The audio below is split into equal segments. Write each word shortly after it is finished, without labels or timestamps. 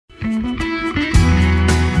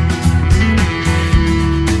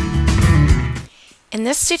In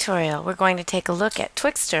this tutorial, we're going to take a look at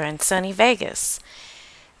Twixtor and Sony Vegas.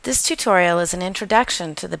 This tutorial is an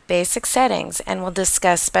introduction to the basic settings and will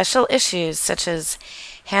discuss special issues such as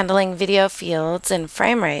handling video fields and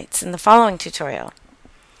frame rates in the following tutorial.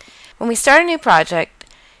 When we start a new project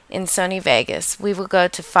in Sony Vegas, we will go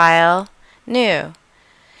to File, New,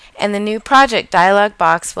 and the New Project dialog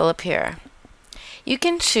box will appear. You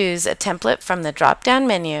can choose a template from the drop-down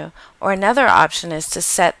menu, or another option is to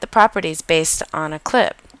set the properties based on a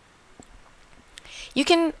clip. You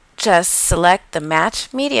can just select the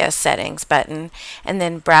Match Media Settings button and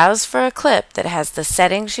then browse for a clip that has the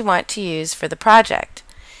settings you want to use for the project.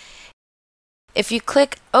 If you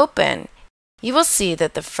click Open, you will see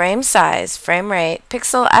that the frame size, frame rate,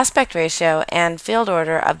 pixel aspect ratio, and field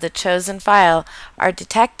order of the chosen file are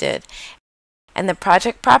detected, and the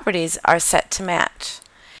project properties are set to match.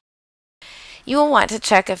 You will want to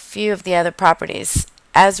check a few of the other properties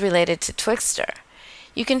as related to Twixtor.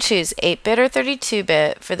 You can choose 8-bit or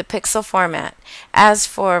 32-bit for the pixel format. As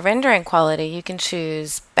for rendering quality, you can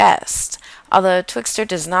choose Best. Although Twixtor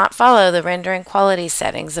does not follow the rendering quality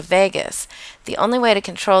settings of Vegas, the only way to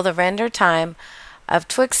control the render time of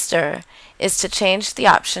Twixtor is to change the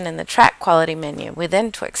option in the track quality menu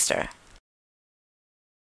within Twixtor.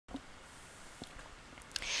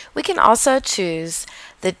 We can also choose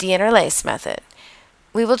the deinterlace method.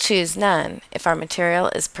 We will choose None if our material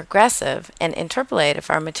is progressive and Interpolate if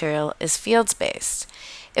our material is fields-based.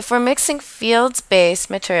 If we're mixing fields-based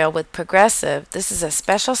material with progressive, this is a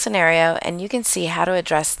special scenario, and you can see how to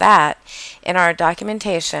address that in our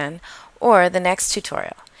documentation or the next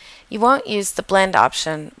tutorial. You won't use the blend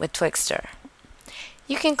option with Twixtor.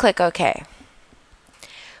 You can click OK.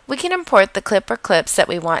 We can import the clip or clips that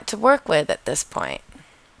we want to work with at this point.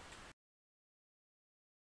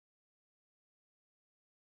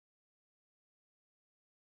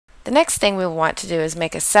 The next thing we want to do is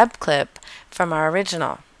make a subclip from our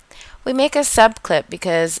original. We make a subclip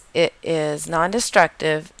because it is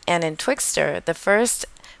non-destructive, and in Twixtor, the first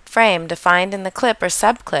frame defined in the clip or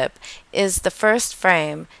subclip is the first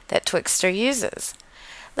frame that Twixtor uses.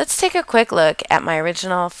 Let's take a quick look at my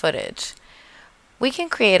original footage. We can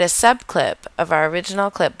create a subclip of our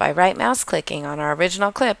original clip by right-mouse clicking on our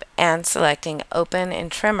original clip and selecting Open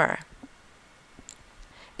in Trimmer.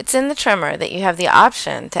 It's in the trimmer that you have the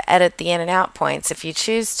option to edit the in and out points if you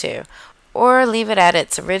choose to, or leave it at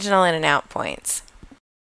its original in and out points.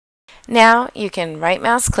 Now you can right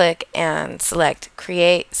mouse click and select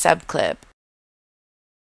Create Subclip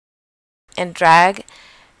and drag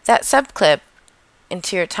that subclip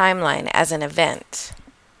into your timeline as an event.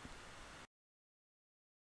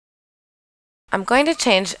 I'm going to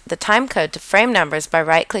change the timecode to frame numbers by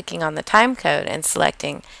right clicking on the timecode and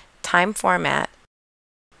selecting Time Format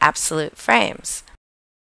Absolute Frames.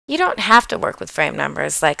 You don't have to work with frame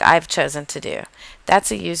numbers like I've chosen to do. That's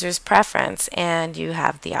a user's preference, and you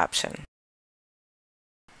have the option.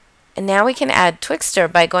 And now we can add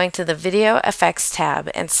Twixtor by going to the Video Effects tab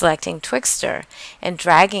and selecting Twixtor and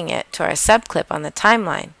dragging it to our subclip on the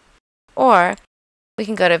timeline. Or we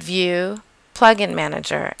can go to View, Plugin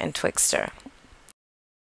Manager, and Twixtor.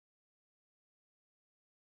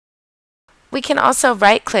 We can also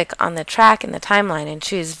right-click on the track in the timeline and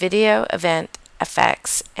choose Video, Event,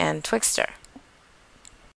 Effects, and Twixtor.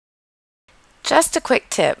 Just a quick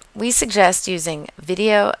tip, we suggest using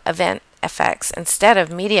Video, Event, Effects instead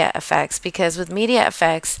of Media Effects because with Media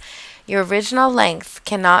Effects, your original length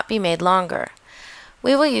cannot be made longer.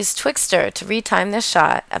 We will use Twixtor to retime this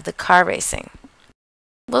shot of the car racing.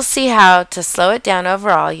 We'll see how to slow it down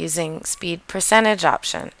overall using Speed Percentage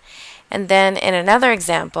option, and then in another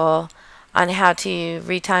example, on how to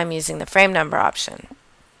retime using the frame number option.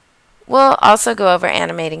 We'll also go over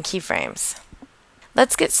animating keyframes.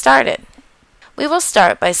 Let's get started. We will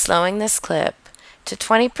start by slowing this clip to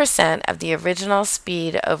 20% of the original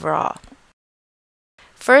speed overall.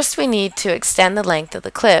 First, we need to extend the length of the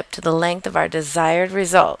clip to the length of our desired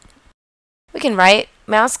result. We can right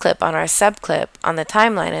mouse click on our subclip on the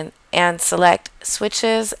timeline and select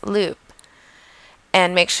Switches Loop,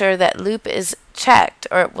 and make sure that loop is checked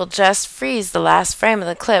or it will just freeze the last frame of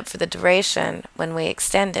the clip for the duration when we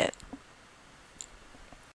extend it.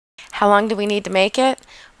 How long do we need to make it?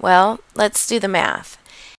 Well, let's do the math.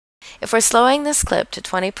 If we're slowing this clip to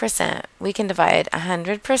 20%, we can divide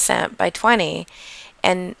 100% by 20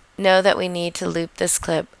 and know that we need to loop this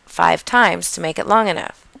clip 5 times to make it long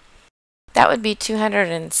enough. That would be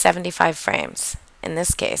 275 frames in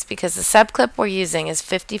this case because the subclip we're using is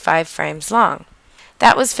 55 frames long.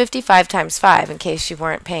 That was 55 times 5 in case you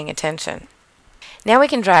weren't paying attention. Now we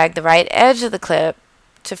can drag the right edge of the clip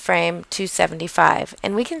to frame 275,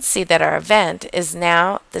 and we can see that our event is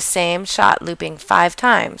now the same shot looping 5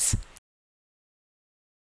 times.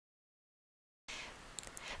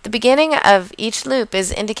 The beginning of each loop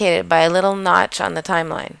is indicated by a little notch on the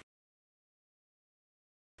timeline.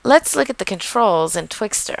 Let's look at the controls in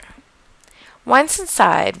Twixtor. Once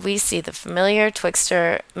inside, we see the familiar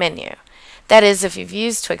Twixtor menu. That is, if you've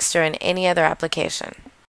used Twixtor in any other application.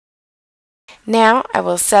 Now I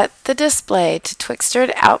will set the display to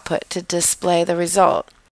Twixtor output to display the result.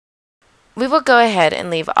 We will go ahead and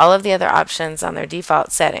leave all of the other options on their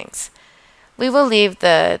default settings. We will leave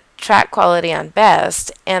the track quality on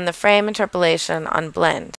best and the frame interpolation on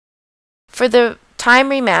blend. For the time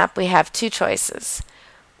remap, we have 2 choices.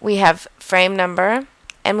 We have frame number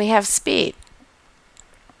and we have speed.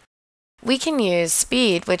 We can use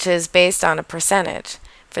speed, which is based on a percentage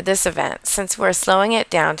for this event, since we're slowing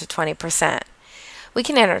it down to 20%. We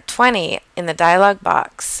can enter 20 in the dialog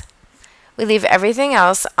box. We leave everything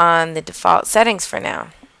else on the default settings for now.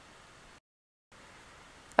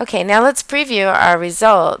 Okay, now let's preview our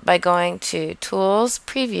result by going to Tools,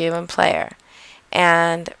 Preview, and Player,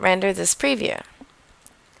 and render this preview.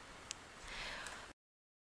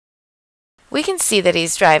 We can see that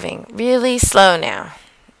he's driving really slow now,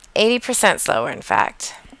 80% slower in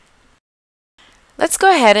fact. Let's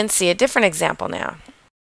go ahead and see a different example now.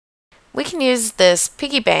 We can use this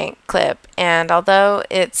piggy bank clip, and although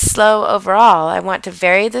it's slow overall, I want to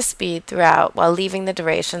vary the speed throughout while leaving the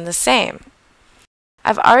duration the same.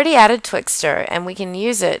 I've already added Twixtor, and we can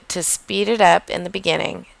use it to speed it up in the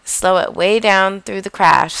beginning, slow it way down through the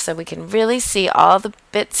crash so we can really see all the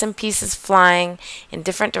bits and pieces flying in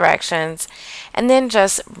different directions, and then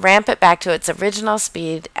just ramp it back to its original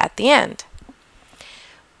speed at the end.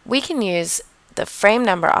 We can use the frame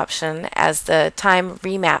number option as the time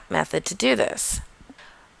remap method to do this.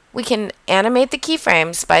 We can animate the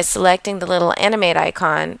keyframes by selecting the little animate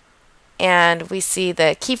icon, and we see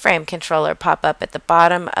the keyframe controller pop up at the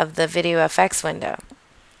bottom of the revisionfx window.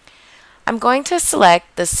 I'm going to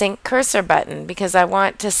select the sync cursor button because I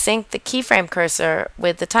want to sync the keyframe cursor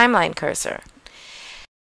with the timeline cursor.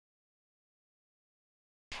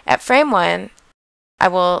 At frame 1, I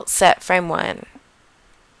will set frame 1.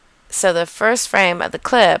 So the first frame of the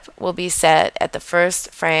clip will be set at the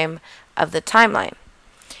first frame of the timeline.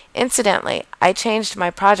 Incidentally, I changed my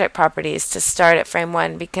project properties to start at frame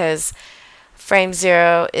 1 because frame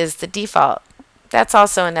 0 is the default. That's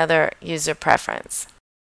also another user preference.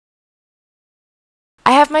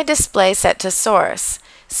 I have my display set to source,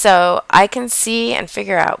 so I can see and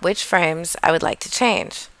figure out which frames I would like to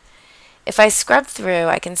change. If I scrub through,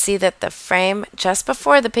 I can see that the frame just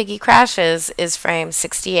before the piggy crashes is frame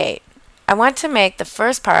 68. I want to make the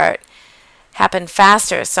first part happen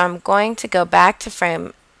faster, so I'm going to go back to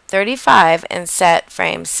frame 35 and set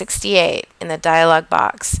frame 68 in the dialog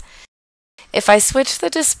box. If I switch the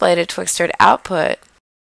display to Twixtor output,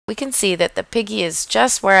 we can see that the piggy is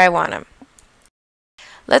just where I want him.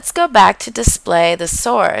 Let's go back to display the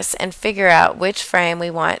source and figure out which frame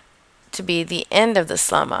we want to be the end of the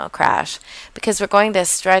slow-mo crash, because we're going to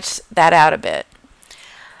stretch that out a bit.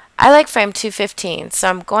 I like frame 215, so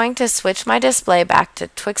I'm going to switch my display back to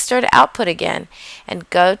Twixtor output again and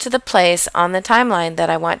go to the place on the timeline that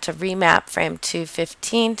I want to remap frame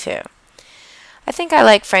 215 to. I think I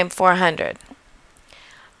like frame 400.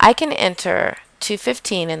 I can enter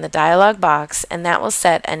 215 in the dialog box, and that will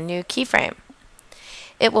set a new keyframe.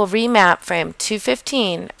 It will remap frame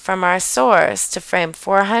 215 from our source to frame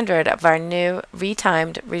 400 of our new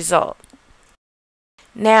retimed result.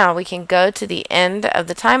 Now we can go to the end of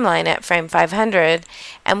the timeline at frame 500,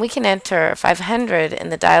 and we can enter 500 in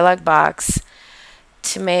the dialog box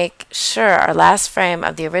to make sure our last frame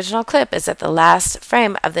of the original clip is at the last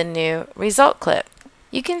frame of the new result clip.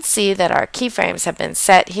 You can see that our keyframes have been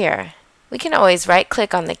set here. We can always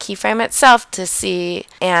right-click on the keyframe itself to see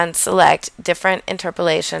and select different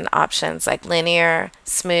interpolation options like linear,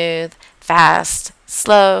 smooth, fast,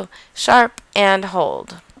 slow, sharp, and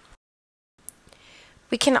hold.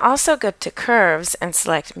 We can also go to curves and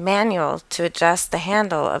select manual to adjust the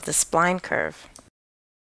handle of the spline curve.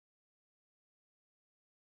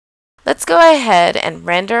 Let's go ahead and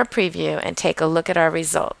render a preview and take a look at our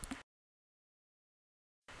result.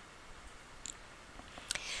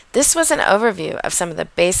 This was an overview of some of the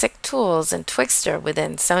basic tools in Twixtor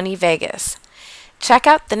within Sony Vegas. Check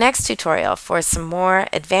out the next tutorial for some more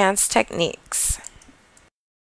advanced techniques.